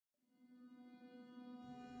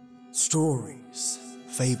Stories,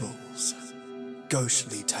 fables,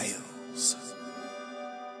 ghostly tales.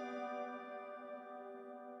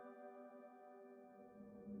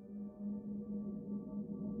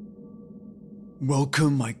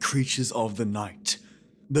 Welcome, my creatures of the night,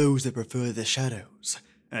 those that prefer the shadows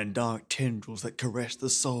and dark tendrils that caress the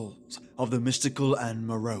souls of the mystical and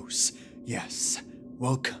morose. Yes,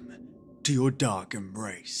 welcome to your dark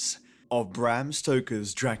embrace of Bram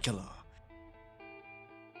Stoker's Dracula.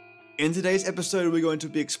 In today's episode, we're going to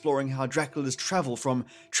be exploring how Dracula's travel from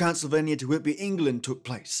Transylvania to Whitby, England took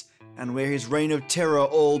place, and where his reign of terror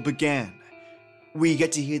all began. We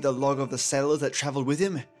get to hear the log of the sailors that travelled with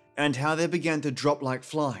him, and how they began to drop like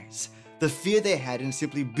flies, the fear they had in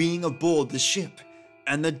simply being aboard the ship,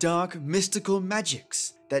 and the dark, mystical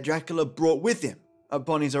magics that Dracula brought with him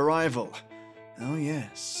upon his arrival. Oh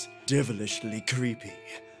yes, devilishly creepy.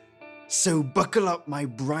 So buckle up, my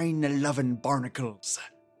brine-loving barnacles,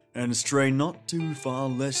 and stray not too far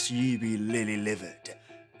lest ye be lily-livered,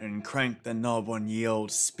 and crank the knob on ye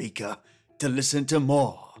old speaker to listen to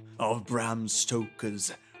more of Bram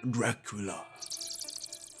Stoker's Dracula.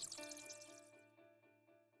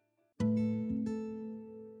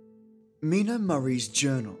 Mina Murray's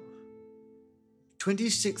Journal,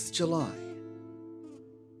 26th July.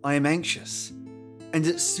 I am anxious, and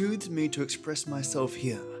it soothes me to express myself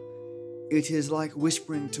here. It is like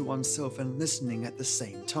whispering to oneself and listening at the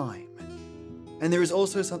same time. And there is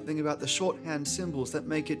also something about the shorthand symbols that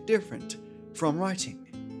make it different from writing.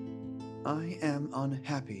 I am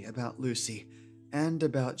unhappy about Lucy and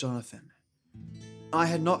about Jonathan. I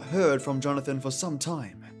had not heard from Jonathan for some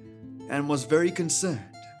time, and was very concerned.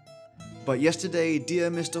 But yesterday, dear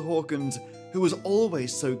Mr. Hawkins, who was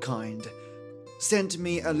always so kind, sent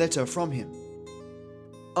me a letter from him.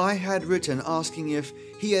 I had written asking if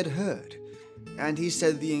he had heard, and he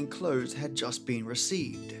said the enclosed had just been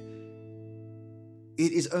received.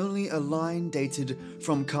 It is only a line dated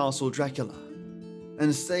from Castle Dracula,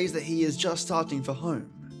 and says that he is just starting for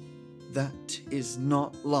home. That is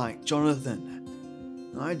not like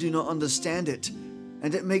Jonathan. I do not understand it,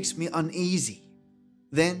 and it makes me uneasy.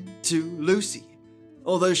 Then, too, Lucy,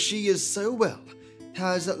 although she is so well,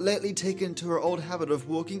 has lately taken to her old habit of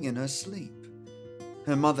walking in her sleep.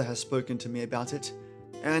 Her mother has spoken to me about it,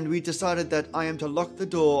 and we decided that I am to lock the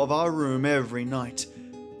door of our room every night.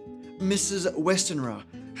 Mrs. Westenra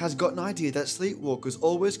has got an idea that sleepwalkers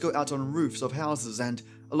always go out on roofs of houses and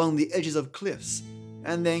along the edges of cliffs,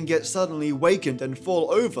 and then get suddenly wakened and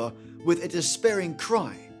fall over with a despairing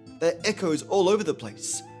cry that echoes all over the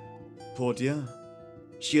place. Poor dear.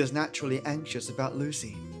 She is naturally anxious about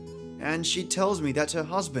Lucy, and she tells me that her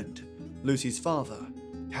husband, Lucy's father,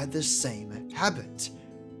 had the same habit,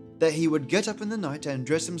 that he would get up in the night and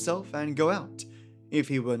dress himself and go out, if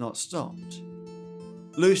he were not stopped.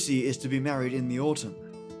 Lucy is to be married in the autumn,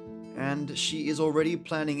 and she is already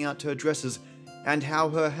planning out her dresses and how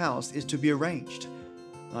her house is to be arranged.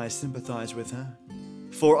 I sympathize with her,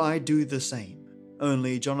 for I do the same,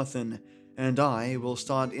 only Jonathan and I will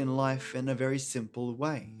start in life in a very simple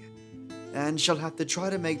way, and shall have to try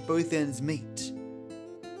to make both ends meet.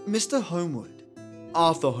 Mr. Homewood,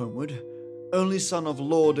 Arthur Homewood, only son of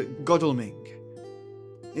Lord Godalming,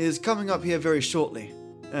 is coming up here very shortly,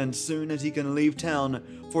 and soon as he can leave town,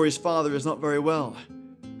 for his father is not very well,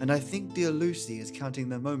 and I think dear Lucy is counting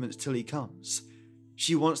the moments till he comes.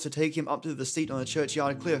 She wants to take him up to the seat on the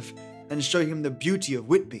churchyard cliff and show him the beauty of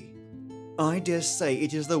Whitby. I dare say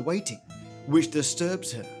it is the waiting which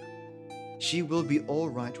disturbs her. She will be all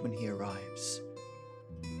right when he arrives.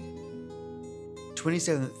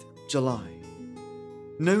 27th July.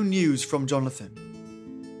 No news from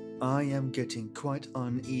Jonathan. I am getting quite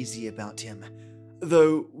uneasy about him,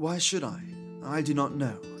 though why should I? I do not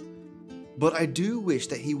know. But I do wish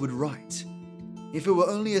that he would write, if it were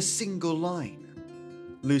only a single line.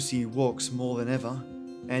 Lucy walks more than ever,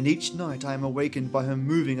 and each night I am awakened by her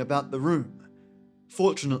moving about the room.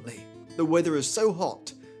 Fortunately, the weather is so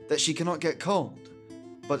hot that she cannot get cold,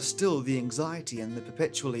 but still the anxiety and the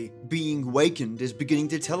perpetually being wakened is beginning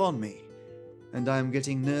to tell on me, and I am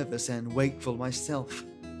getting nervous and wakeful myself.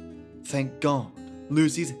 Thank God,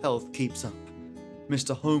 Lucy's health keeps up.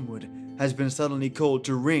 Mr. Homewood has been suddenly called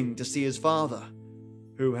to ring to see his father,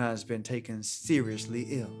 who has been taken seriously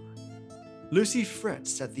ill. Lucy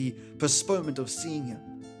frets at the postponement of seeing him,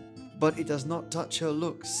 but it does not touch her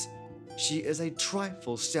looks. She is a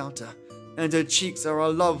trifle stouter, and her cheeks are a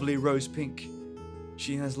lovely rose pink.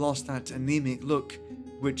 She has lost that anemic look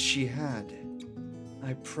which she had.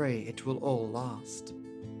 I pray it will all last.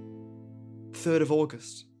 3rd of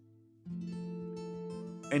August.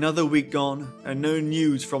 Another week gone, and no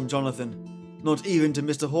news from Jonathan. not even to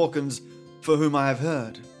Mr. Hawkins, for whom I have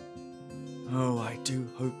heard. Oh, I do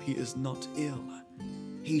hope he is not ill.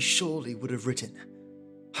 He surely would have written.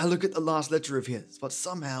 I look at the last letter of his, but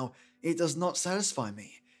somehow it does not satisfy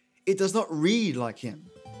me. It does not read like him,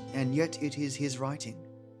 and yet it is his writing.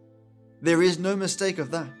 There is no mistake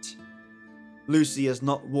of that. Lucy has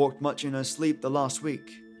not walked much in her sleep the last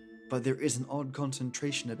week, but there is an odd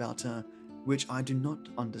concentration about her which I do not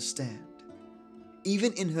understand.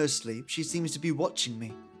 Even in her sleep, she seems to be watching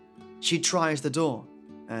me. She tries the door,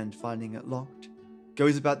 and finding it locked,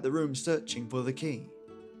 goes about the room searching for the key.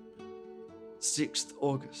 6th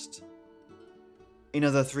August.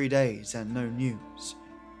 Another 3 days and no news.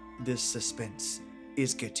 This suspense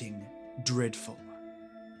is getting dreadful.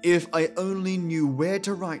 If I only knew where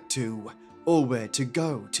to write to, or where to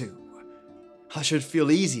go to, I should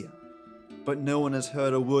feel easier. But no one has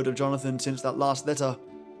heard a word of Jonathan since that last letter.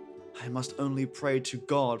 I must only pray to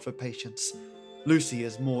God for patience. Lucy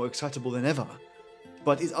is more excitable than ever,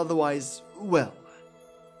 but is otherwise well.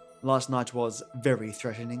 Last night was very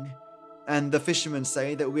threatening, and the fishermen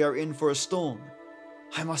say that we are in for a storm.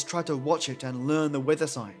 I must try to watch it and learn the weather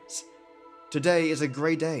signs. Today is a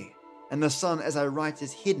grey day, and the sun as I write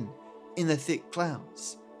is hidden in the thick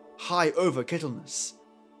clouds, high over Kettleness.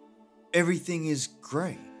 Everything is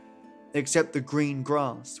grey, except the green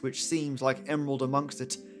grass, which seems like emerald amongst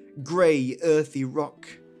it, grey, earthy rock.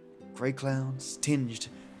 Grey clouds, tinged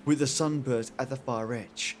with the sunburst at the far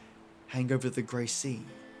edge, hang over the grey sea,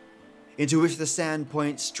 into which the sand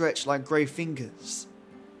points stretch like grey fingers.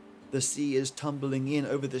 The sea is tumbling in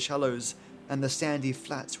over the shallows and the sandy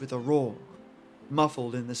flats with a roar,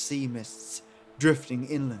 muffled in the sea mists, drifting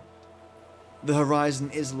inland. The horizon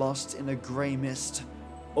is lost in a grey mist,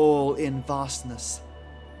 all in vastness.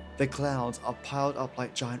 The clouds are piled up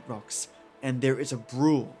like giant rocks, and there is a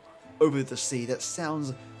brool over the sea that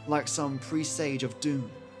sounds like some presage of doom.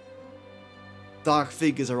 Dark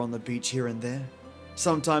figures are on the beach here and there,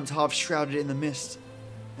 sometimes half shrouded in the mist,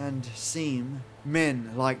 and seem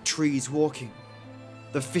men like trees walking.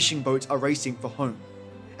 The fishing boats are racing for home,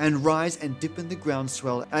 and rise and dip in the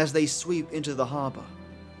groundswell as they sweep into the harbour,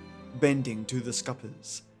 bending to the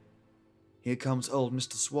scuppers. Here comes old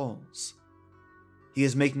Mr. Swalls. He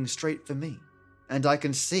is making straight for me, and I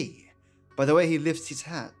can see, by the way he lifts his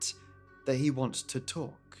hat, that he wants to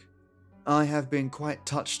talk. I have been quite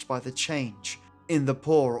touched by the change in the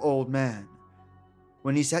poor old man.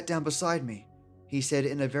 When he sat down beside me, he said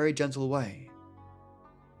in a very gentle way,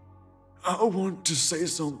 I want to say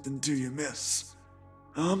something to you, miss.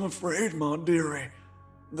 I'm afraid, my dearie,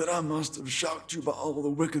 that I must have shocked you by all the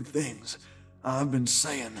wicked things I've been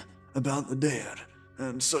saying about the dead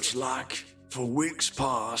and such like for weeks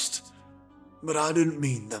past. But I didn't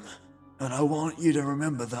mean them, and I want you to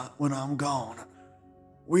remember that when I'm gone.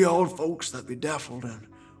 We old folks that be daffled and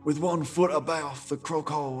with 1 foot above the croak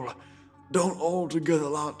hole don't altogether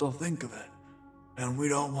like to think of it, and we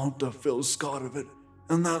don't want to feel scarred of it,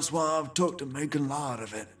 and that's why I've took to making light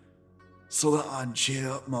of it, so that I'd cheer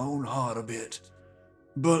up my own heart a bit.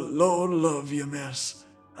 But Lord love you, miss,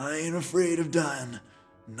 I ain't afraid of dying,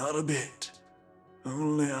 not a bit.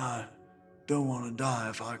 Only I don't want to die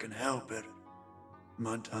if I can help it.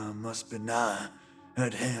 My time must be nigh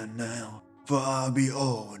at hand now, for I be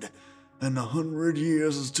old, and 100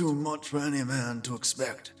 years is too much for any man to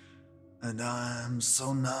expect, and I am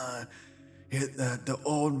so nigh it that the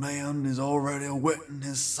old man is already whetting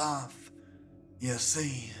his scythe. You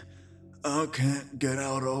see, I can't get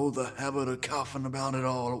out of the habit of coughing about it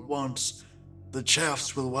all at once. The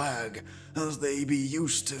chaffs will wag as they be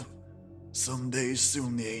used to. Some day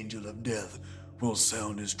soon the angel of death will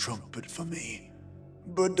sound his trumpet for me.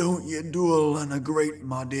 But don't ye duel in a great,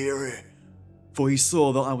 my dearie, for he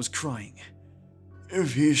saw that I was crying.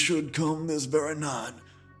 If he should come this very night,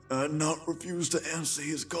 I'd not refuse to answer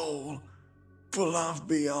his call. For life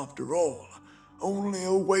be, after all, only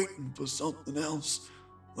a waiting for something else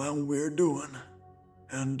than we're doing,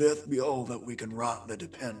 and death be all that we can rightly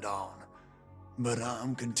depend on. But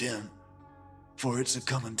I'm content, for it's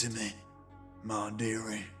a-coming to me, my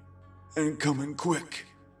dearie, and coming quick.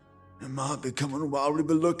 It might be coming while we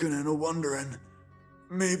be looking and a-wondering.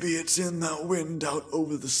 Maybe it's in that wind out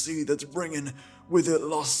over the sea that's bringing with it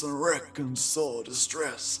loss and wreck and sore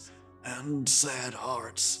distress and sad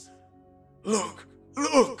hearts. Look,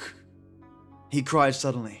 look! He cried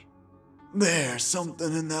suddenly. There's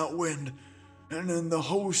something in that wind, and in the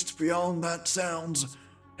host beyond that sounds,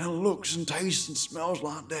 and looks and tastes and smells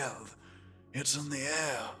like death. It's in the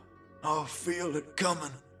air. I feel it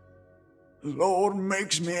coming. The Lord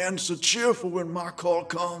makes me answer cheerful when my call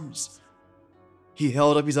comes. He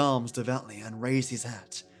held up his arms devoutly and raised his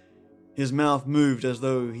hat. His mouth moved as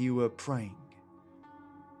though he were praying.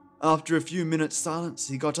 After a few minutes' silence,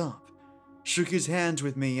 he got up, shook his hands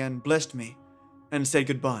with me and blessed me, and said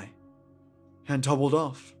goodbye, and hobbled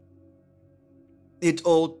off. It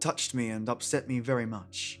all touched me and upset me very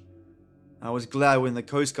much. I was glad when the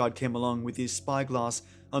Coast Guard came along with his spyglass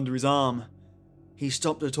under his arm. He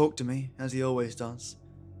stopped to talk to me, as he always does,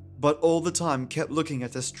 but all the time kept looking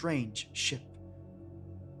at the strange ship.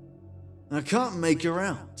 "I can't make her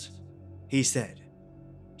out," he said.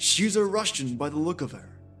 "She's a Russian by the look of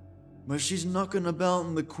her, but she's knocking about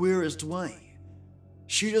in the queerest way.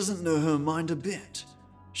 She doesn't know her mind a bit.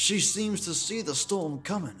 She seems to see the storm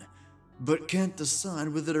coming, but can't decide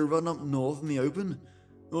whether to run up north in the open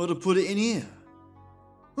or to put it in here.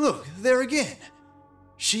 Look, there again.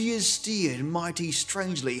 She is steered mighty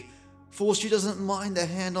strangely, for she doesn't mind the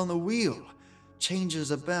hand on the wheel,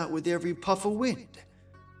 changes about with every puff of wind.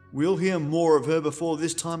 We'll hear more of her before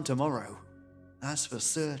this time tomorrow, that's for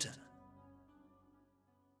certain."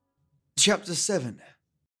 Chapter 7.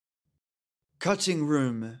 Cutting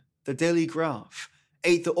Room, The Daily Graph,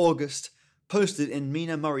 8th of August, posted in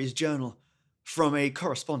Mina Murray's journal, from a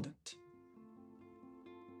correspondent.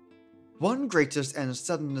 One greatest and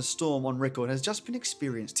suddenest storm on record has just been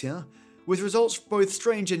experienced here, with results both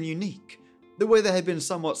strange and unique. The weather had been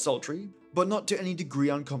somewhat sultry, but not to any degree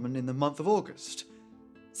uncommon in the month of August.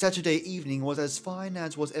 Saturday evening was as fine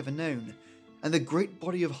as was ever known, and the great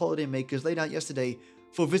body of holidaymakers laid out yesterday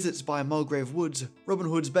for visits by Mulgrave Woods, Robin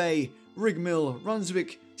Hood's Bay, Rigmill,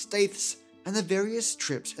 Runswick, Staithes, and the various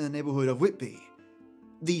trips in the neighbourhood of Whitby.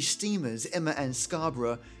 The steamers Emma and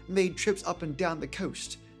Scarborough made trips up and down the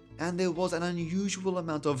coast, and there was an unusual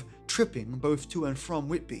amount of tripping both to and from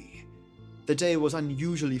Whitby. The day was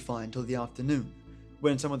unusually fine till the afternoon,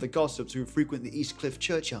 when some of the gossips who frequent the East Cliff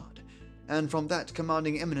churchyard, and from that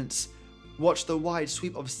commanding eminence, watched the wide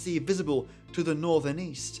sweep of sea visible to the north and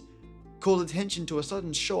east, called attention to a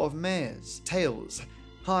sudden show of mares' tails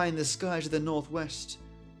high in the sky to the northwest.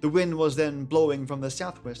 The wind was then blowing from the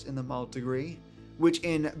southwest in the mild degree, which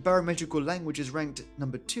in barometrical language is ranked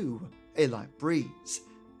number 2, a light breeze.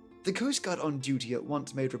 The Coast Guard on duty at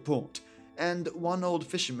once made report, and one old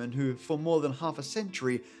fisherman who for more than half a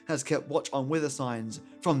century has kept watch on weather signs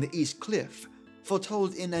from the East Cliff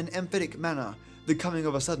foretold in an emphatic manner the coming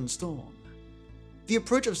of a sudden storm. The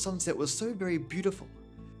approach of sunset was so very beautiful,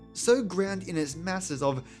 so grand in its masses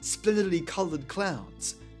of splendidly coloured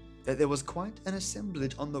clouds, that there was quite an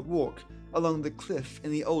assemblage on the walk along the cliff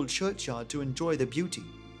in the old churchyard to enjoy the beauty.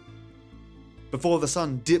 Before the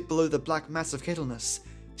sun dipped below the black mass of Kettleness,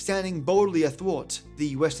 standing boldly athwart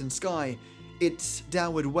the western sky, its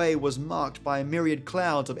downward way was marked by myriad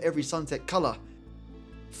clouds of every sunset colour: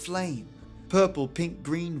 flame, purple, pink,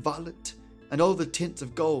 green, violet, and all the tints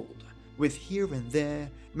of gold, with here and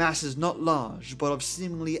there masses not large but of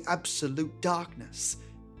seemingly absolute darkness,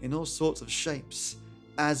 in all sorts of shapes,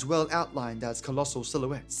 as well outlined as colossal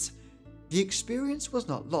silhouettes. The experience was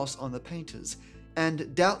not lost on the painters,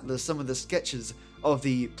 and doubtless some of the sketches of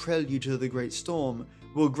the prelude to the great storm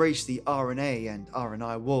will grace the R&A and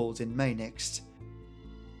R&I walls in May next.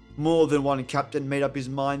 More than one captain made up his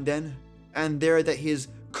mind then, and there that his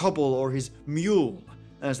cobble or his mule,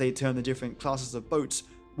 as they term the different classes of boats,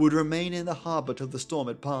 would remain in the harbour till the storm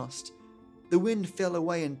had passed. The wind fell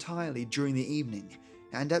away entirely during the evening,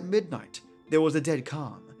 and at midnight there was a dead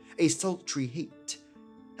calm, a sultry heat,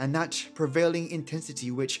 and that prevailing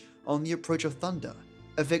intensity which, on the approach of thunder,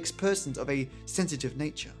 affects persons of a sensitive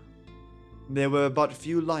nature. There were but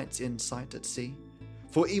few lights in sight at sea,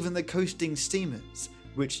 for even the coasting steamers,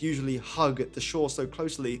 which usually hug at the shore so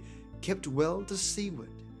closely, kept well to seaward,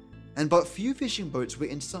 and but few fishing boats were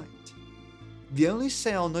in sight. The only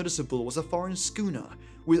sail noticeable was a foreign schooner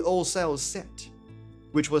with all sails set,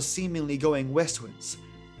 which was seemingly going westwards.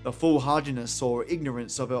 The foolhardiness or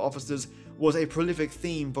ignorance of her officers was a prolific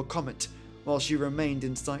theme for comment while she remained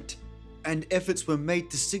in sight, and efforts were made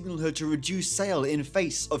to signal her to reduce sail in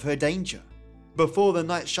face of her danger. Before the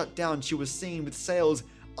night shut down, she was seen with sails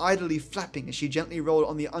idly flapping as she gently rolled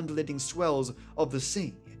on the undulating swells of the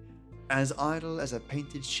sea, as idle as a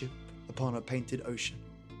painted ship upon a painted ocean.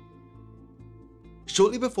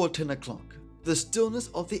 Shortly before 10 o'clock, the stillness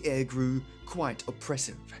of the air grew quite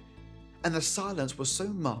oppressive, and the silence was so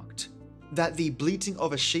marked that the bleating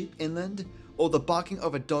of a sheep inland or the barking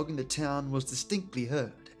of a dog in the town was distinctly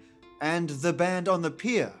heard, and the band on the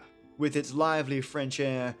pier, with its lively French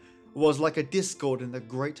air, was like a discord in the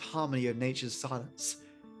great harmony of nature's silence.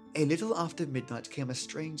 A little after midnight came a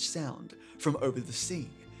strange sound from over the sea,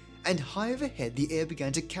 and high overhead the air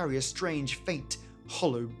began to carry a strange, faint,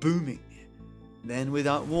 hollow booming. Then,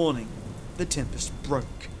 without warning, the tempest broke.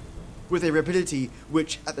 with a rapidity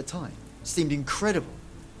which, at the time, seemed incredible,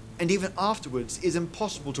 and even afterwards is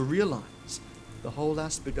impossible to realize. The whole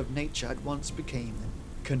aspect of nature at once became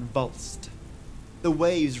convulsed. The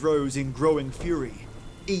waves rose in growing fury,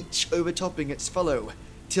 each overtopping its fellow,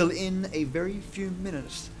 till in a very few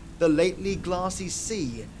minutes the lately glassy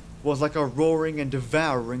sea was like a roaring and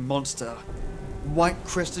devouring monster.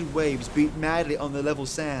 White-crested waves beat madly on the level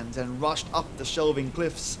sands and rushed up the shelving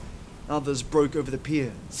cliffs. Others broke over the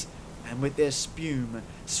piers, and with their spume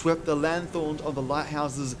swept the lanthorns of the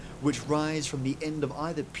lighthouses which rise from the end of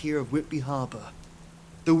either pier of Whitby Harbour.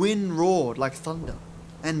 The wind roared like thunder,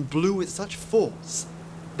 and blew with such force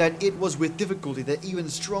that it was with difficulty that even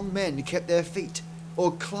strong men kept their feet,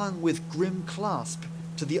 or clung with grim clasp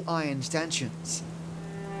to the iron stanchions.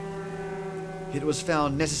 It was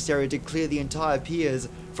found necessary to clear the entire piers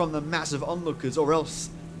from the mass of onlookers, or else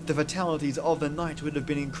the fatalities of the night would have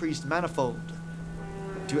been increased manifold.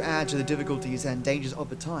 To add to the difficulties and dangers of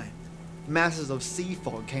the time, masses of sea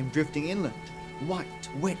fog came drifting inland, white,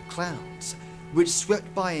 wet clouds, which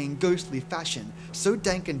swept by in ghostly fashion, so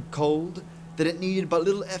dank and cold that it needed but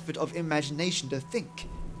little effort of imagination to think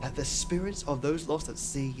that the spirits of those lost at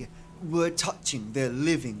sea were touching their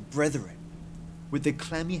living brethren with the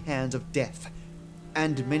clammy hands of death,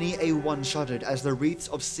 and many a one shuddered as the wreaths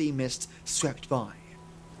of sea mist swept by.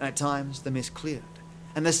 At times the mist cleared,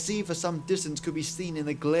 and the sea for some distance could be seen in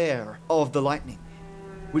the glare of the lightning,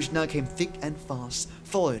 which now came thick and fast,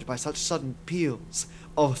 followed by such sudden peals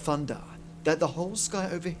of thunder that the whole sky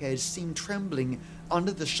overhead seemed trembling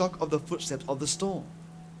under the shock of the footsteps of the storm.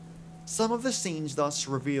 Some of the scenes thus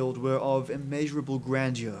revealed were of immeasurable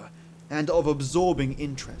grandeur and of absorbing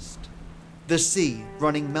interest. The sea,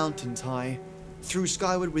 running mountains high, threw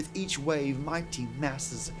skyward with each wave mighty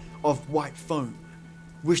masses of white foam,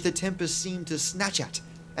 which the tempest seemed to snatch at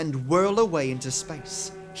and whirl away into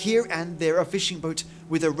space. Here and there a fishing boat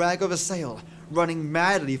with a rag of a sail, running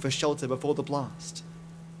madly for shelter before the blast.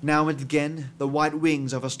 Now and again the white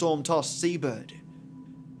wings of a storm-tossed seabird.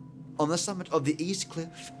 On the summit of the east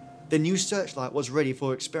cliff, the new searchlight was ready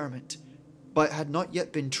for experiment, but had not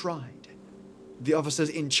yet been tried. The officers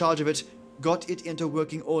in charge of it got it into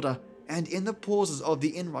working order, and in the pauses of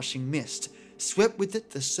the inrushing mist, swept with it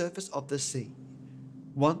the surface of the sea.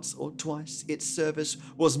 Once or twice its service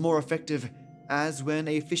was more effective, as when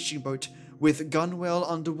a fishing boat with gunwale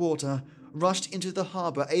under water rushed into the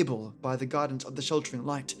harbour, able, by the guidance of the sheltering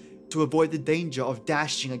light, to avoid the danger of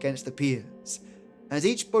dashing against the piers. As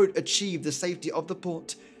each boat achieved the safety of the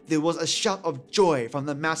port, there was a shout of joy from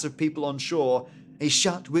the mass of people on shore, a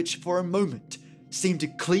shout which, for a moment, seemed to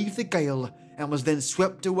cleave the gale and was then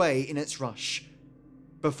swept away in its rush.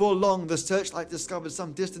 Before long, the searchlight discovered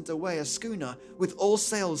some distance away a schooner with all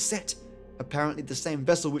sails set, apparently the same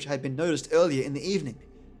vessel which had been noticed earlier in the evening.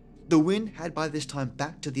 The wind had by this time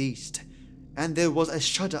backed to the east, and there was a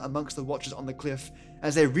shudder amongst the watchers on the cliff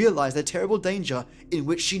as they realized the terrible danger in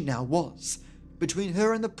which she now was. Between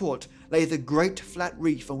her and the port lay the great flat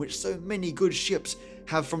reef on which so many good ships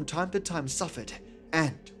have from time to time suffered,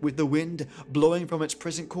 and with the wind blowing from its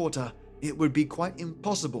present quarter, it would be quite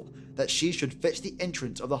impossible that she should fetch the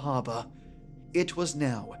entrance of the harbour. It was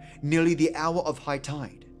now nearly the hour of high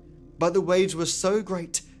tide, but the waves were so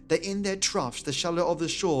great that in their troughs the shallow of the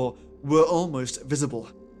shore were almost visible,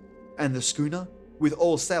 and the schooner, with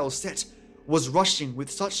all sails set, was rushing with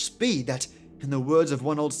such speed that, in the words of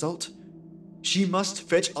one old salt, she must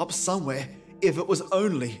fetch up somewhere, if it was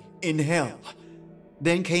only in hell.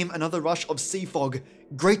 Then came another rush of sea fog,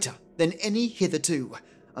 greater than any hitherto,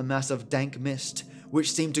 a mass of dank mist,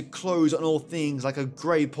 which seemed to close on all things like a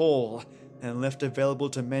grey pall, and left available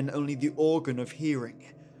to men only the organ of hearing.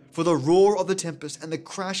 For the roar of the tempest and the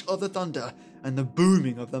crash of the thunder and the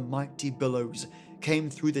booming of the mighty billows came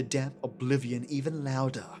through the damp oblivion even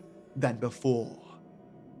louder than before.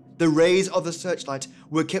 The rays of the searchlight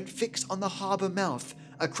were kept fixed on the harbour mouth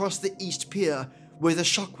across the east pier, where the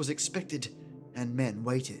shock was expected, and men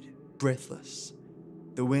waited, breathless.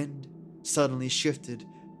 The wind suddenly shifted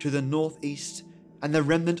to the northeast, and the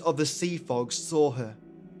remnant of the sea fog saw her,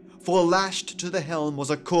 for lashed to the helm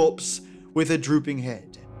was a corpse with a drooping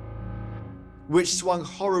head, which swung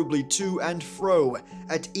horribly to and fro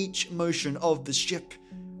at each motion of the ship.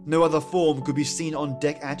 No other form could be seen on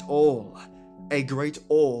deck at all. A great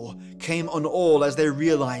awe came on all as they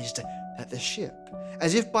realized that the ship,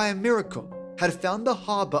 as if by a miracle, had found the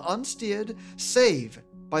harbour unsteered, save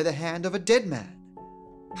by the hand of a dead man.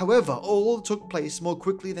 However, all took place more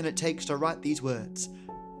quickly than it takes to write these words.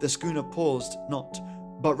 The schooner paused not,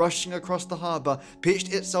 but rushing across the harbour,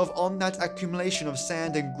 pitched itself on that accumulation of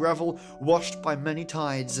sand and gravel washed by many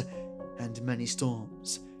tides and many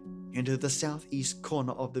storms. into the southeast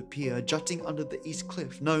corner of the pier jutting under the east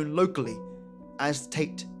cliff known locally as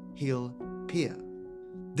Tate Hill Pier.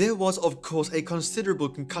 There was of course a considerable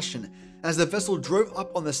concussion as the vessel drove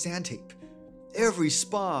up on the sand heap. Every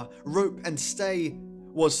spar, rope and stay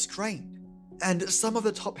was strained, and some of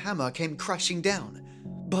the top hammer came crashing down.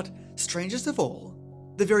 But strangest of all,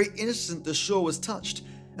 the very instant the shore was touched,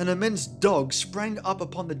 an immense dog sprang up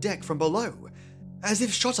upon the deck from below, as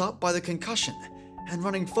if shot up by the concussion, and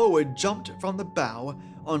running forward jumped from the bow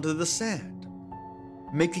onto the sand.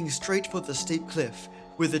 Making straight for the steep cliff,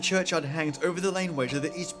 with the churchyard hangs over the laneway to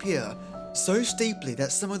the east pier, so steeply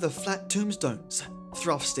that some of the flat tombstones,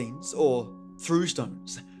 thruffsteins, or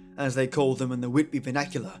throughstones, as they call them in the Whitby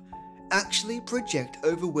vernacular, actually project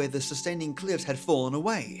over where the sustaining cliffs had fallen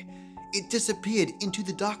away. It disappeared into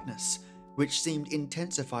the darkness, which seemed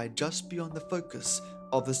intensified just beyond the focus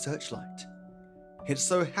of the searchlight. It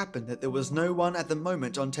so happened that there was no one at the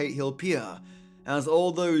moment on Tate Hill Pier, as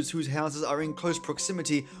all those whose houses are in close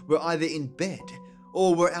proximity were either in bed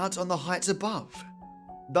or were out on the heights above.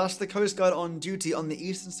 Thus the Coast Guard on duty on the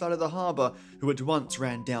eastern side of the harbour, who at once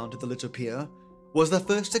ran down to the little pier, was the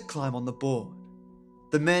first to climb on the board.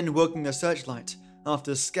 The men working the searchlight,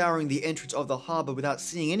 after scouring the entrance of the harbour without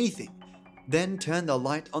seeing anything, then turned the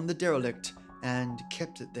light on the derelict and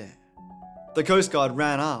kept it there. The Coast Guard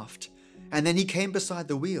ran aft, and then he came beside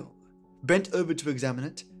the wheel, bent over to examine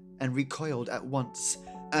it, and recoiled at once,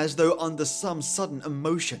 as though under some sudden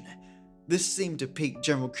emotion. This seemed to pique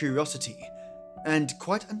general curiosity, and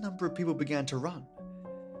quite a number of people began to run.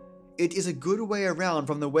 It is a good way around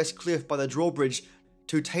from the west cliff by the drawbridge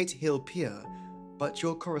to Tate Hill Pier, but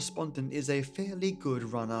your correspondent is a fairly good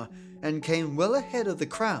runner and came well ahead of the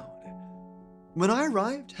crowd. When I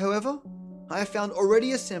arrived, however, I found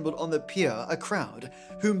already assembled on the pier a crowd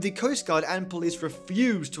whom the Coast Guard and police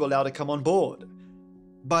refused to allow to come on board.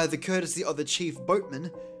 By the courtesy of the chief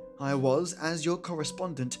boatman, I was, as your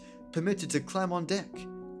correspondent, permitted to climb on deck,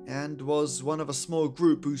 and was one of a small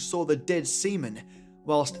group who saw the dead seaman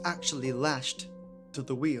whilst actually lashed to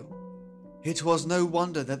the wheel. It was no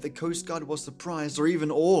wonder that the Coast Guard was surprised or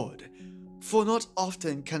even awed, for not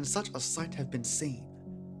often can such a sight have been seen.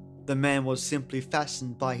 The man was simply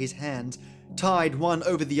fastened by his hands, tied one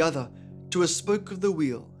over the other, to a spoke of the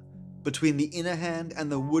wheel. Between the inner hand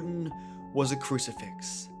and the wooden was a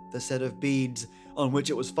crucifix, the set of beads on which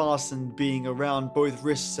it was fastened being around both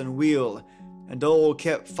wrists and wheel, and all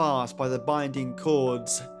kept fast by the binding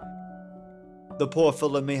cords. The poor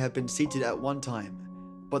fellow may have been seated at one time,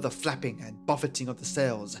 but the flapping and buffeting of the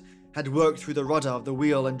sails had worked through the rudder of the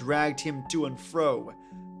wheel and dragged him to and fro,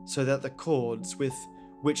 so that the cords with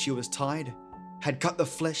which he was tied had cut the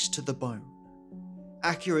flesh to the bone.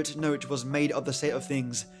 Accurate note was made of the state of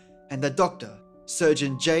things, and the doctor,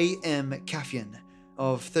 Surgeon J. M. Caffian,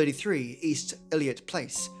 of 33 East Elliot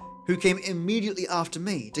Place, who came immediately after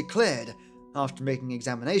me, declared, after making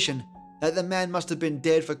examination, that the man must have been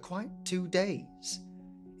dead for quite 2 days.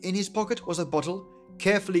 In his pocket was a bottle,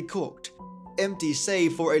 carefully corked, empty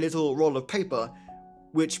save for a little roll of paper,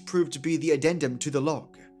 which proved to be the addendum to the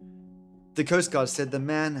log. The Coast Guard said the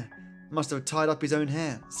man must have tied up his own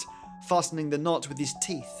hands, fastening the knot with his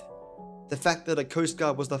teeth. The fact that a Coast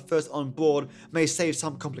Guard was the first on board may save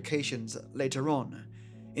some complications later on,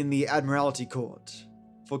 in the Admiralty Court,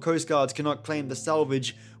 for Coast Guards cannot claim the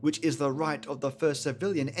salvage which is the right of the first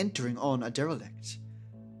civilian entering on a derelict.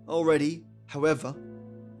 Already, however,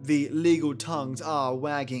 the legal tongues are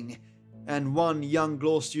wagging, and one young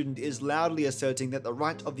law student is loudly asserting that the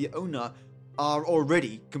right of the owner are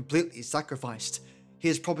already completely sacrificed,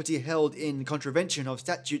 his property held in contravention of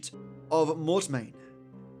statute of mortmain,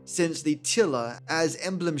 since the tiller as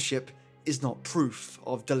emblemship is not proof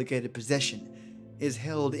of delegated possession, is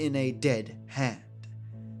held in a dead hand.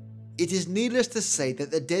 It is needless to say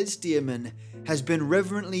that the dead steersman has been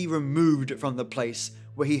reverently removed from the place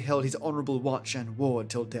where he held his honourable watch and ward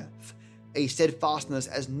till death, a steadfastness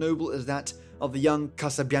as noble as that of the young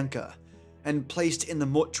Casabianca, and placed in the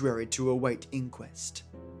mortuary to await inquest.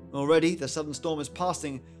 Already the southern storm is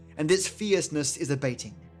passing, and its fierceness is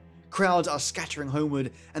abating. Crowds are scattering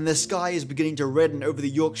homeward, and the sky is beginning to redden over the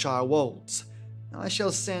Yorkshire wolds. I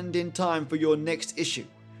shall send in time for your next issue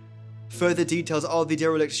further details of the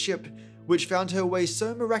derelict ship, which found her way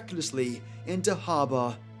so miraculously into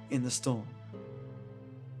harbour in the storm.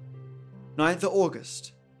 9th of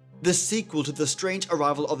August. The sequel to the strange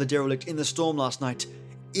arrival of the derelict in the storm last night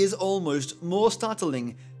is almost more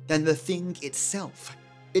startling than the thing itself.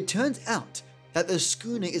 It turns out that the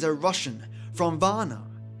schooner is a Russian from Varna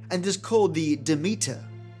and is called the Demeter.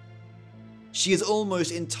 She is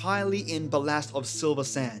almost entirely in ballast of silver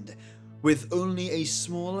sand, with only a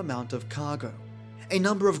small amount of cargo. A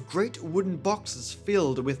number of great wooden boxes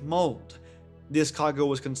filled with mold. This cargo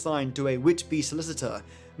was consigned to a Whitby solicitor,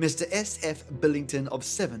 Mr. S.F. Billington of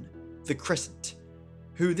 7, The Crescent,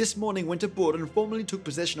 who this morning went aboard and formally took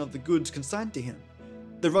possession of the goods consigned to him.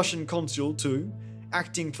 The Russian consul, too,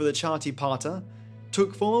 acting for the Charty Parta,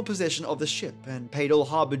 took formal possession of the ship and paid all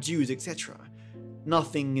harbour dues, etc.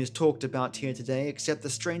 Nothing is talked about here today except the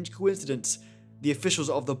strange coincidence the officials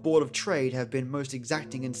of the Board of Trade have been most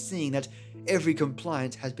exacting in seeing that every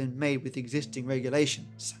compliance has been made with existing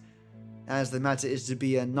regulations. As the matter is to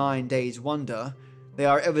be a 9 days wonder, they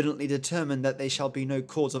are evidently determined that there shall be no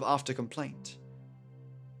cause of after complaint.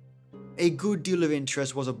 A good deal of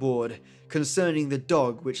interest was aboard concerning the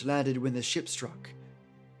dog which landed when the ship struck,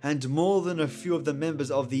 and more than a few of the members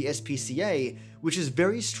of the SPCA, which is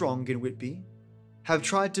very strong in Whitby, have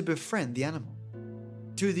tried to befriend the animal.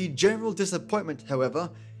 To the general disappointment,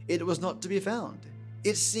 however, it was not to be found.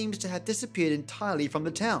 It seems to have disappeared entirely from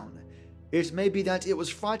the town. It may be that it was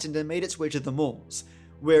frightened and made its way to the moors,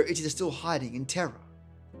 where it is still hiding in terror.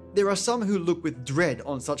 There are some who look with dread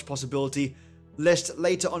on such possibility, lest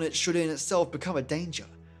later on it should in itself become a danger,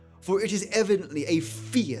 for it is evidently a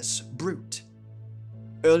fierce brute.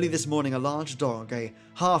 Early this morning, a large dog, a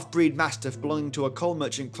half-breed mastiff belonging to a coal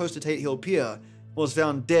merchant close to Tate Hill Pier, was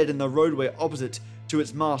found dead in the roadway opposite to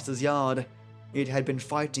its master's yard. It had been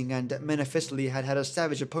fighting and manifestly had had a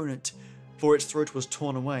savage opponent, for its throat was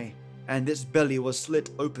torn away, and its belly was slit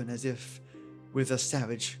open as if with a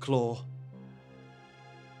savage claw.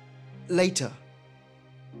 Later,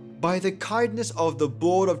 by the kindness of the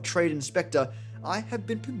Board of Trade Inspector, I have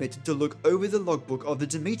been permitted to look over the logbook of the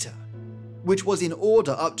Demeter, which was in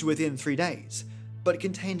order up to within 3 days, but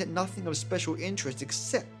contained nothing of special interest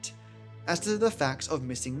except as to the facts of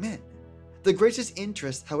missing men. The greatest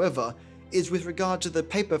interest, however, is with regard to the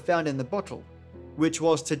paper found in the bottle, which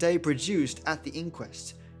was today produced at the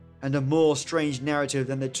inquest, and a more strange narrative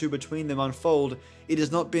than the two between them unfold it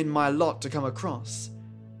has not been my lot to come across.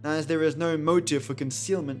 As there is no motive for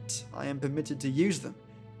concealment, I am permitted to use them,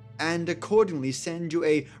 and accordingly send you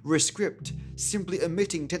a rescript simply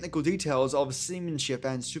omitting technical details of seamanship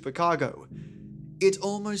and supercargo. It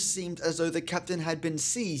almost seemed as though the captain had been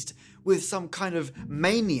seized with some kind of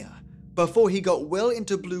mania before he got well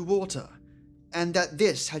into blue water, and that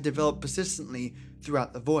this had developed persistently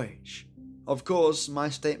throughout the voyage. Of course, my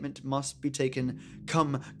statement must be taken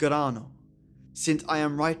cum grano, since I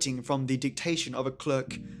am writing from the dictation of a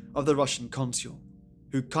clerk of the Russian consul,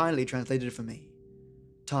 who kindly translated for me,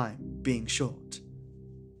 time being short.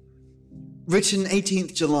 Written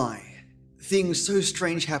 18th July. Things so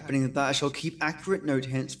strange happening that I shall keep accurate note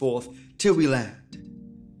henceforth till we land.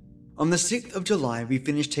 On the 6th of July we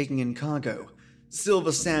finished taking in cargo,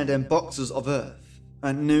 silver sand and boxes of earth.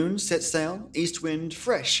 At noon, set sail, east wind,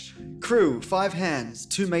 fresh. Crew, 5 hands,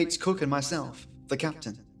 2 mates, cook and myself, the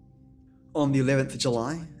captain. On the 11th of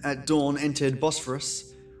July, at dawn entered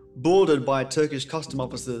Bosphorus, boarded by Turkish custom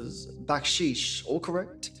officers, bakshish, all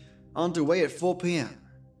correct, underway at 4 p.m.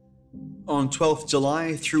 On 12th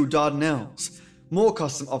July, through Dardanelles, more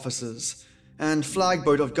custom officers, and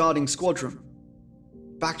flagboat of guarding squadron.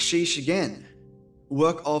 Bakshish again.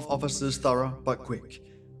 Work of officers thorough but quick.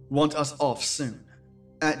 Want us off soon.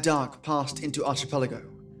 At dark, passed into archipelago.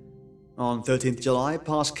 On 13th July,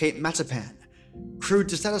 past Cape Matapan. Crew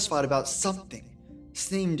dissatisfied about something.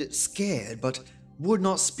 Seemed scared, but would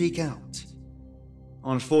not speak out.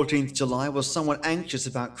 On 14th July, was somewhat anxious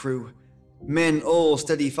about crew. Men all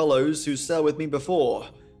steady fellows who sailed with me before.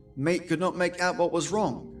 Mate could not make out what was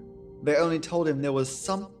wrong. They only told him there was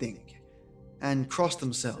something, and crossed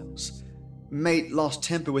themselves. Mate lost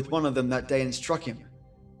temper with one of them that day and struck him.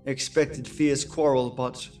 Expected fierce quarrel,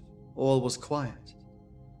 but all was quiet.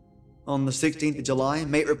 On the 16th of July,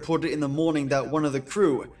 mate reported in the morning that one of the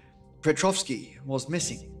crew, Petrovsky, was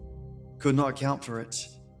missing. Could not account for it.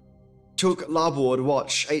 Took larboard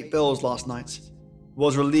watch 8 bells last night.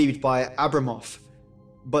 Was relieved by Abramov,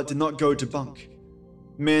 but did not go to bunk.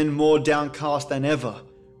 Men more downcast than ever.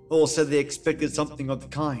 All said they expected something of the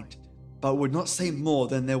kind, but would not say more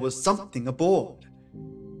than there was something aboard.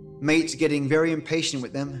 Mate getting very impatient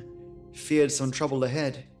with them, feared some trouble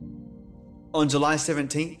ahead. On July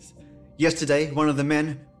 17th, yesterday, one of the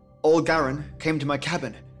men, old Garin, came to my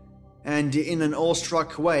cabin, and in an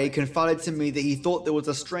awestruck way confided to me that he thought there was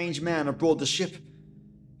a strange man aboard the ship.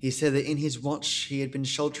 He said that in his watch he had been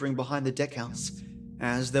sheltering behind the deckhouse,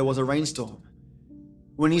 as there was a rainstorm,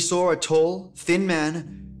 when he saw a tall, thin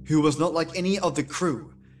man, who was not like any of the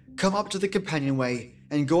crew, come up to the companionway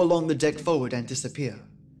and go along the deck forward and disappear.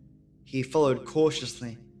 He followed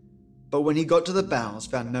cautiously, but when he got to the bows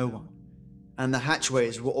found no one, and the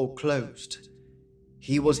hatchways were all closed.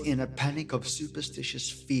 He was in a panic of superstitious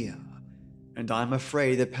fear, and I am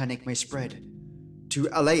afraid the panic may spread. To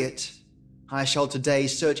allay it, I shall today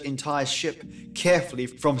search entire ship carefully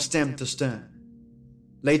from stem to stern.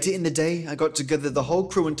 Later in the day, I got together the whole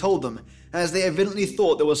crew and told them, as they evidently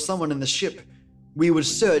thought there was someone in the ship, we would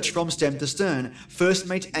search from stem to stern. First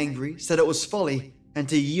mate, angry, said it was folly, and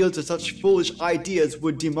to yield to such foolish ideas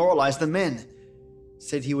would demoralize the men.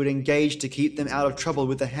 Said he would engage to keep them out of trouble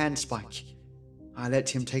with the handspike. I let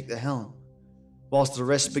him take the helm, whilst the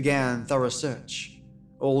rest began thorough search,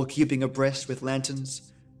 all keeping abreast with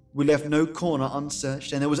lanterns. We left no corner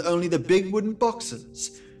unsearched, and there was only the big wooden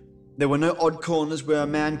boxes. There were no odd corners where a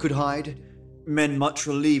man could hide. Men much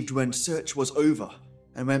relieved when search was over,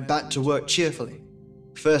 and went back to work cheerfully.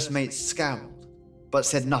 First mate scowled, but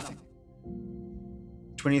said nothing.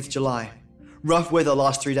 20th July. Rough weather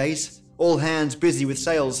last 3 days. All hands busy with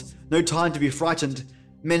sails. No time to be frightened.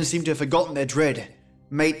 Men seem to have forgotten their dread.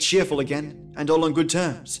 Mate cheerful again, and all on good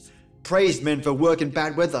terms. Praised men for work in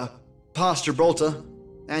bad weather. Past Gibraltar,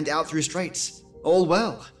 and out through straits. All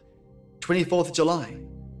well. 24th July.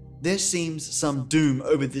 There seems some doom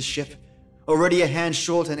over this ship. Already a hand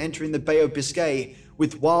short and entering the Bay of Biscay,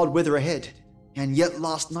 with wild weather ahead. And yet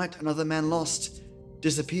last night another man lost.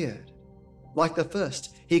 Disappeared. Like the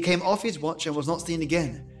first, he came off his watch and was not seen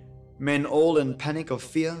again. Men all in panic of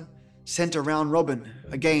fear, sent around Robin,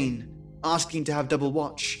 again, asking to have double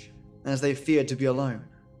watch, as they feared to be alone.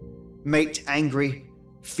 Mate angry,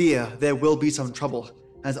 fear there will be some trouble,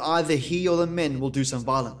 as either he or the men will do some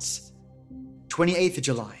violence. 28th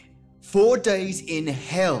July. 4 days in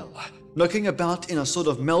hell, knocking about in a sort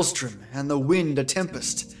of maelstrom, and the wind a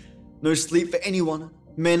tempest. No sleep for anyone,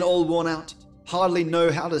 men all worn out, hardly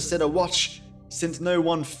know how to set a watch, since no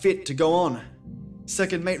one fit to go on.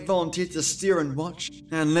 Second mate volunteered to steer and watch,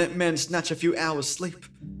 and let men snatch a few hours' sleep.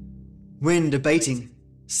 Wind abating,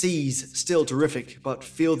 seas still terrific, but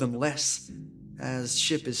feel them less, as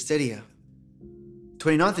ship is steadier.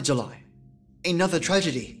 29th of July. Another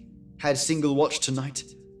tragedy. Had single watch tonight,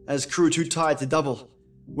 as crew too tired to double.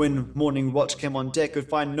 When morning watch came on deck, could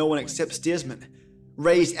find no one except steersman.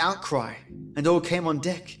 Raised outcry, and all came on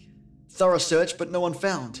deck. Thorough search, but no one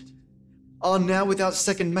found. Are now without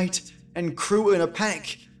second mate, and crew in a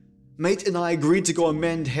panic. Mate and I agreed to go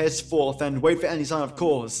amend henceforth and wait for any sign of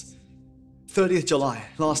cause. 30th July,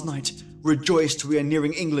 last night, rejoiced we are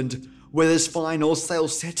nearing England. Weather's fine, all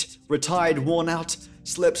sails set, retired, worn out,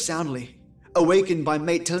 slept soundly. Awakened by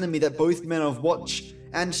mate telling me that both men of watch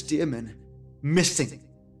and steermen missing.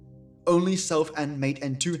 Only self and mate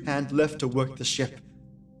and 2 hands left to work the ship.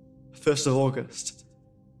 1st of August.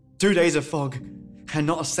 2 days of fog, and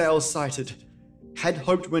not a sail sighted. Had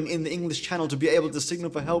hoped when in the English Channel to be able to signal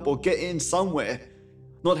for help or get in somewhere.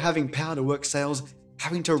 Not having power to work sails,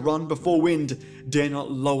 having to run before wind, dare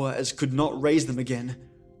not lower as could not raise them again.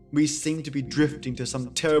 We seem to be drifting to some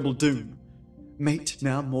terrible doom. Mate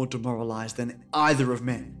now more demoralized than either of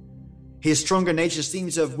men. His stronger nature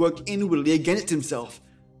seems to have worked inwardly against himself.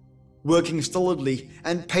 Working stolidly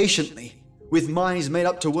and patiently, with minds made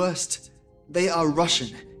up to worst. They are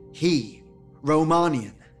Russian, he,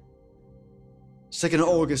 Romanian. 2nd of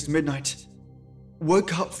August, midnight.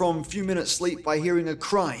 Woke up from a few minutes sleep by hearing a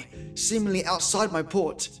cry, seemingly outside my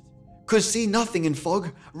port. Could see nothing in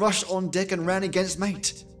fog, rushed on deck and ran against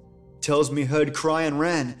mate. Tells me heard cry and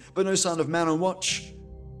ran, but no sign of man on watch.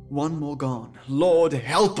 1 more gone. Lord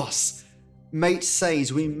help us! Mate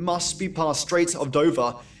says we must be past Straits of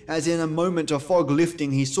Dover, as in a moment of fog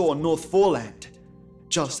lifting he saw North Foreland.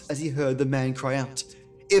 Just as he heard the man cry out.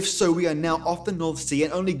 If so, we are now off the North Sea,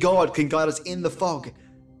 and only God can guide us in the fog,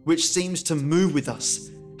 which seems to move with us,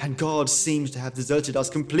 and God seems to have deserted us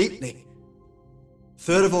completely.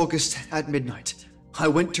 3rd of August at midnight. I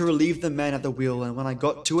went to relieve the man at the wheel, and when I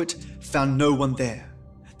got to it, found no one there.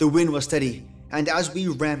 The wind was steady, and as we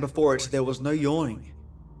ran before it, there was no yawning.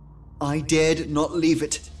 I dared not leave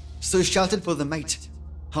it, so shouted for the mate.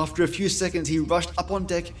 After a few seconds, he rushed up on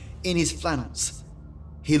deck in his flannels.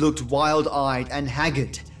 He looked wild-eyed and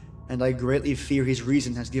haggard, and I greatly fear his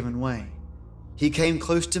reason has given way. He came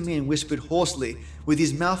close to me and whispered hoarsely, with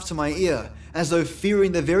his mouth to my ear, as though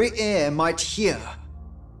fearing the very air might hear.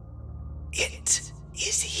 "It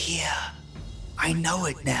is here. I know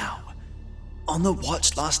it now. On the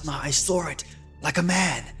watch last night I saw it, like a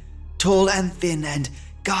man, tall and thin and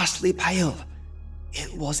ghastly pale.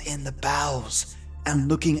 It was in the bows, and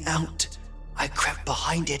looking out, I crept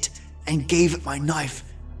behind it and gave it my knife,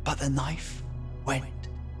 but the knife went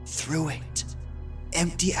through it,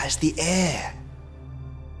 empty as the air."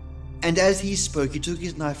 And as he spoke, he took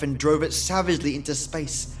his knife and drove it savagely into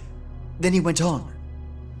space. Then he went on,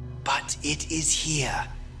 "But it is here,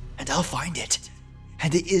 and I'll find it.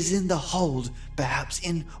 And it is in the hold, perhaps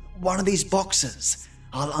in one of these boxes.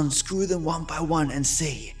 I'll unscrew them one by one and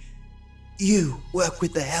see. You work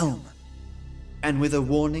with the helm." And with a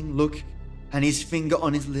warning look and his finger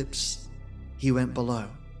on his lips, he went below.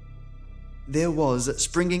 There was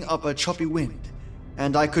springing up a choppy wind,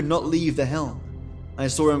 and I could not leave the helm. I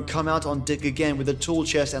saw him come out on deck again with a tool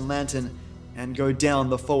chest and lantern and go down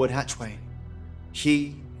the forward hatchway.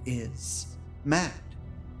 He is mad.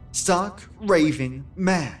 Stark, raving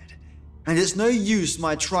mad. And it's no use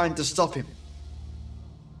my trying to stop him.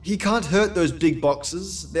 He can't hurt those big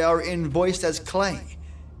boxes. They are invoiced as clay,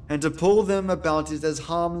 and to pull them about is as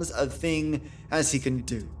harmless a thing as he can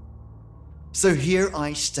do. So here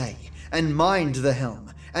I stay, and mind the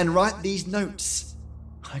helm, and write these notes.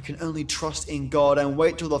 I can only trust in God and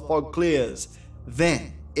wait till the fog clears.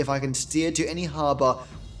 Then, if I can steer to any harbor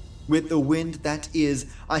with the wind that is,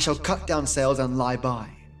 I shall cut down sails and lie by,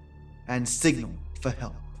 and signal for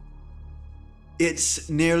help. It's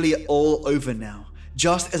nearly all over now,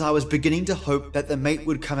 just as I was beginning to hope that the mate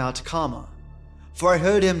would come out calmer, for I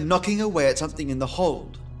heard him knocking away at something in the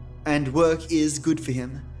hold, and work is good for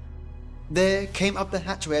him. There came up the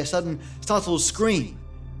hatchway a sudden startled scream,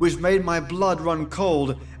 which made my blood run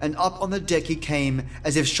cold, and up on the deck he came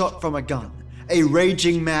as if shot from a gun, a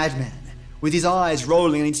raging madman, with his eyes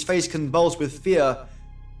rolling and his face convulsed with fear.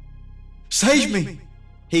 "Save me!"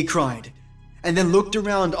 he cried, and then looked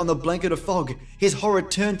around on the blanket of fog. His horror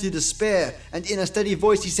turned to despair, and in a steady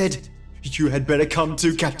voice he said, "You had better come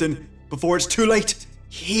too, Captain, before it's too late.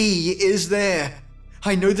 He is there.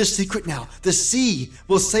 I know the secret now. The sea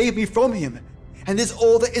will save me from him, and it's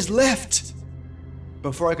all that is left."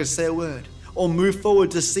 Before I could say a word or move forward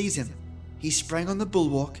to seize him, he sprang on the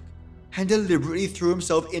bulwark and deliberately threw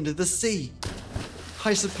himself into the sea.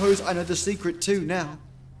 I suppose I know the secret too now.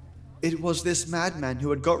 It was this madman who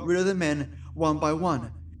had got rid of the men one by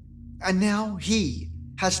one, and now he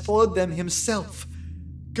has followed them himself.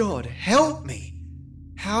 God help me!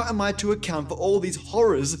 How am I to account for all these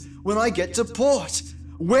horrors when I get to port?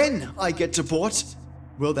 When I get to port?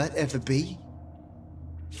 Will that ever be?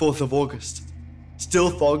 4th of August.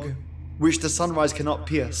 Still fog, which the sunrise cannot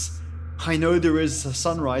pierce. I know there is a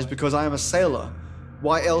sunrise because I am a sailor.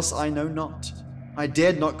 Why else I know not. I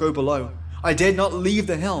dared not go below. I dared not leave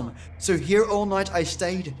the helm. So here all night I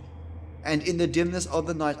stayed. And in the dimness of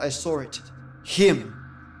the night I saw it. Him.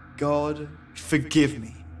 God forgive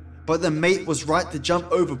me. But the mate was right to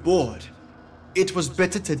jump overboard. It was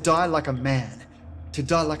better to die like a man. To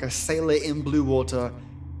die like a sailor in blue water.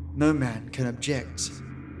 No man can object.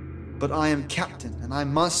 But I am captain, and I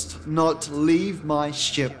must not leave my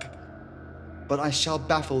ship. But I shall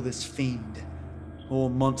baffle this fiend, or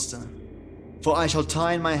monster. For I shall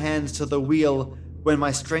tie my hands to the wheel when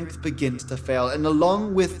my strength begins to fail, and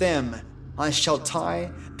along with them I shall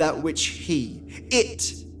tie that which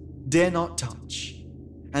it dare not touch.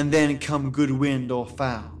 And then come good wind or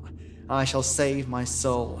foul, I shall save my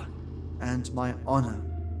soul and my honor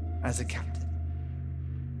as a captain.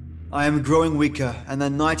 I am growing weaker, and the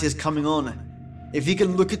night is coming on. If he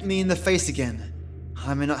can look at me in the face again,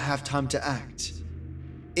 I may not have time to act.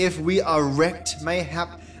 If we are wrecked,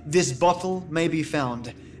 mayhap this bottle may be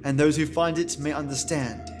found, and those who find it may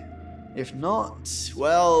understand. If not,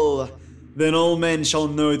 well, then all men shall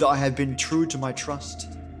know that I have been true to my trust.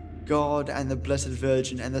 God and the Blessed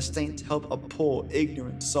Virgin and the saints help a poor,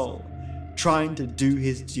 ignorant soul trying to do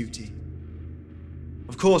his duty.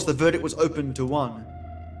 Of course, the verdict was open to one.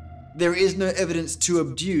 There is no evidence to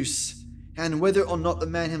abuse, and whether or not the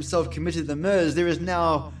man himself committed the murders, there is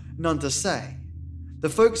now none to say. The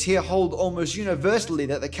folks here hold almost universally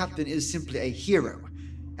that the captain is simply a hero,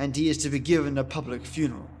 and he is to be given a public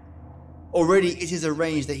funeral. Already it is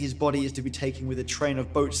arranged that his body is to be taken with a train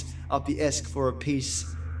of boats up the Esk for a piece,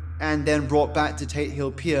 and then brought back to Tate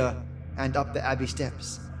Hill Pier and up the Abbey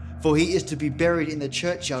steps, for he is to be buried in the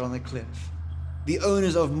churchyard on the cliff. The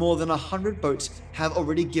owners of more than 100 boats have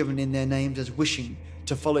already given in their names as wishing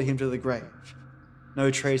to follow him to the grave. No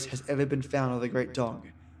trace has ever been found of the great dog,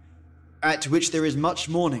 at which there is much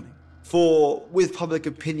mourning, for with public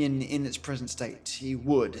opinion in its present state, he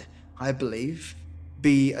would, I believe,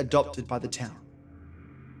 be adopted by the town.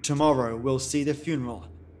 Tomorrow we'll see the funeral,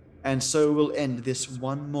 and so will end this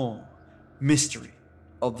one more mystery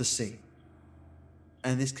of the sea.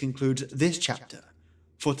 And this concludes this chapter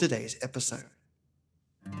for today's episode.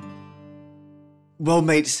 Well,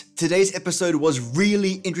 mates, today's episode was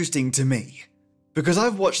really interesting to me, because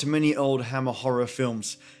I've watched many old Hammer horror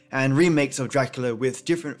films and remakes of Dracula with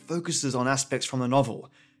different focuses on aspects from the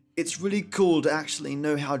novel, It's really cool to actually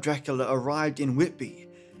know how Dracula arrived in Whitby,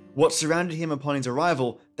 what surrounded him upon his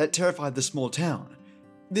arrival that terrified the small town.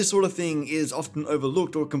 This sort of thing is often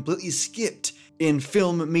overlooked or completely skipped in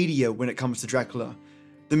film media when it comes to Dracula.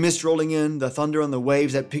 The mist rolling in, the thunder on the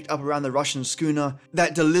waves that picked up around the Russian schooner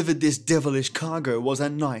that delivered this devilish cargo was a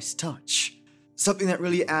nice touch. Something that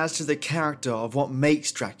really adds to the character of what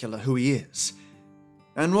makes Dracula who he is.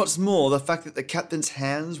 And what's more, the fact that the captain's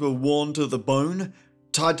hands were worn to the bone,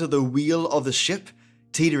 tied to the wheel of the ship,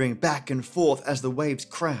 teetering back and forth as the waves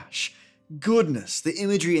crash. Goodness, the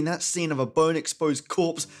imagery in that scene of a bone-exposed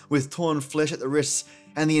corpse with torn flesh at the wrists,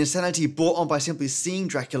 and the insanity brought on by simply seeing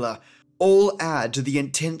Dracula, all add to the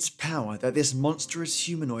intense power that this monstrous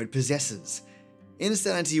humanoid possesses.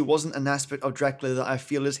 Insanity wasn't an aspect of Dracula that I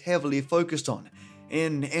feel is heavily focused on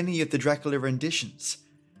in any of the Dracula renditions.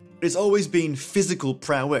 It's always been physical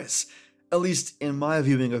prowess, at least in my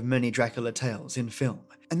viewing of many Dracula tales in film.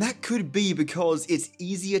 And that could be because it's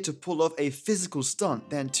easier to pull off a physical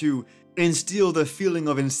stunt than to instill the feeling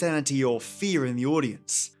of insanity or fear in the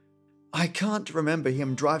audience. I can't remember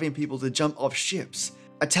him driving people to jump off ships,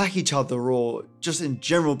 attack each other, or just in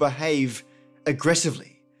general behave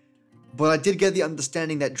aggressively. But I did get the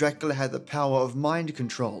understanding that Dracula had the power of mind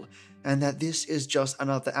control, and that this is just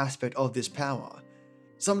another aspect of this power.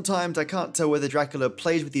 Sometimes I can't tell whether Dracula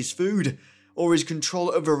plays with his food, or his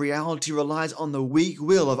control over reality relies on the weak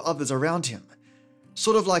will of others around him.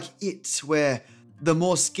 Sort of like It, where the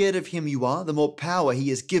more scared of him you are, the more power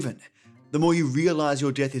he is given. The more you realize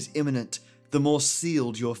your death is imminent, the more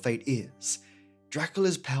sealed your fate is.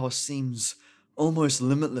 Dracula's power seems almost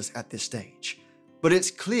limitless at this stage, but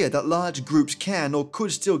it's clear that large groups can or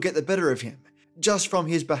could still get the better of him, just from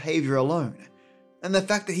his behavior alone. And the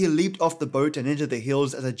fact that he leaped off the boat and into the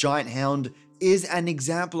hills as a giant hound is an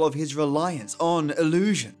example of his reliance on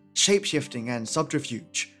illusion, shapeshifting, and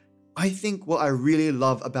subterfuge. I think what I really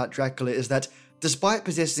love about Dracula is that, despite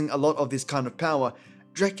possessing a lot of this kind of power,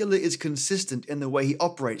 Dracula is consistent in the way he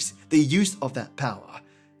operates the use of that power,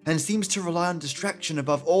 and seems to rely on distraction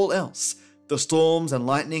above all else. The storms and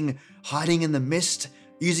lightning, hiding in the mist,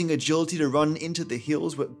 using agility to run into the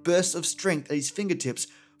hills with bursts of strength at his fingertips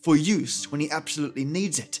for use when he absolutely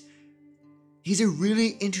needs it. He's a really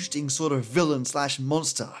interesting sort of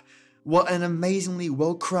villain/monster. What an amazingly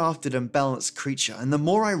well-crafted and balanced creature, and the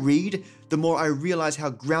more I read, the more I realize how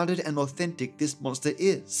grounded and authentic this monster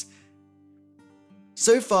is.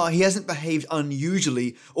 So far, he hasn't behaved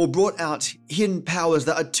unusually or brought out hidden powers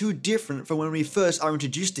that are too different from when we first are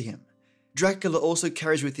introduced to him. Dracula also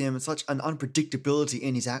carries with him such an unpredictability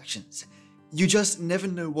in his actions. You just never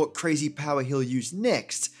know what crazy power he'll use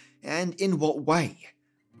next, and in what way.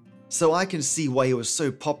 So I can see why he was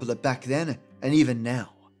so popular back then, and even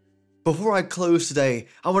now. Before I close today,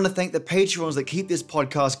 I want to thank the Patreons that keep this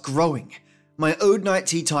podcast growing. My Ode Night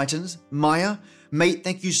Tea Titans, Maya, mate,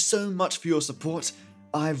 thank you so much for your support.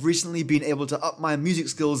 I've recently been able to up my music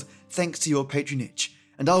skills thanks to your patronage,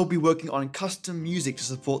 and I will be working on custom music to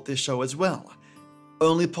support this show as well.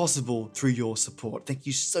 Only possible through your support. Thank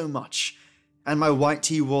you so much. And my White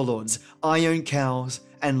Tea Warlords, Iron Cows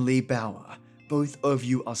and Lee Bauer. Both of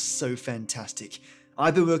you are so fantastic.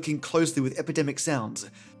 I've been working closely with Epidemic Sounds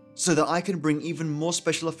so that I can bring even more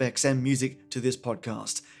special effects and music to this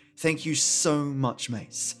podcast. Thank you so much,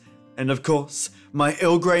 mates. And of course, my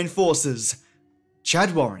Earl Grey enforcers,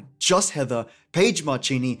 Chad Warren, Joss Heather, Paige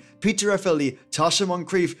Marcini, Peter Raffelli, Tasha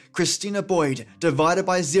Moncrief, Christina Boyd, Divided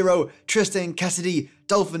by Zero, Tristan Cassidy,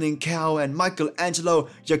 Dolphin and Cow, and Michael Angelo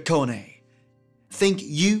Giacone. Thank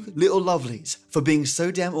you, little lovelies, for being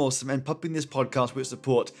so damn awesome and pumping this podcast with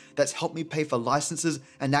support that's helped me pay for licenses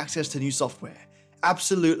and access to new software.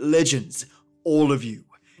 Absolute legends, all of you.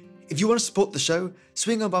 If you want to support the show,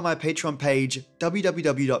 swing on by my Patreon page,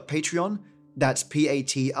 www.patreon, that's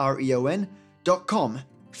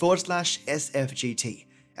patreon.com/SFGT.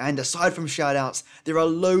 And aside from shoutouts, there are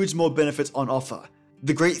loads more benefits on offer.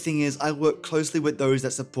 The great thing is I work closely with those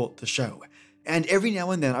that support the show. And every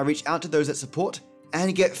now and then I reach out to those that support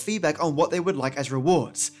and get feedback on what they would like as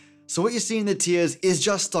rewards. So what you see in the tiers is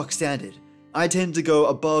just stock standard. I tend to go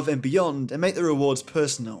above and beyond and make the rewards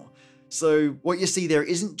personal. So what you see there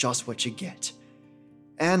isn't just what you get.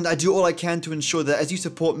 And I do all I can to ensure that as you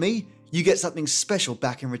support me, you get something special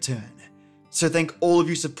back in return. So thank all of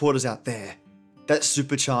you supporters out there that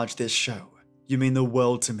supercharge this show. You mean the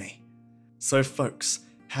world to me. So folks,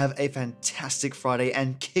 have a fantastic Friday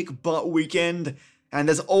and kick butt weekend. And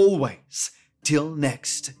as always, till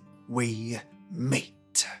next we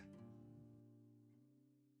meet.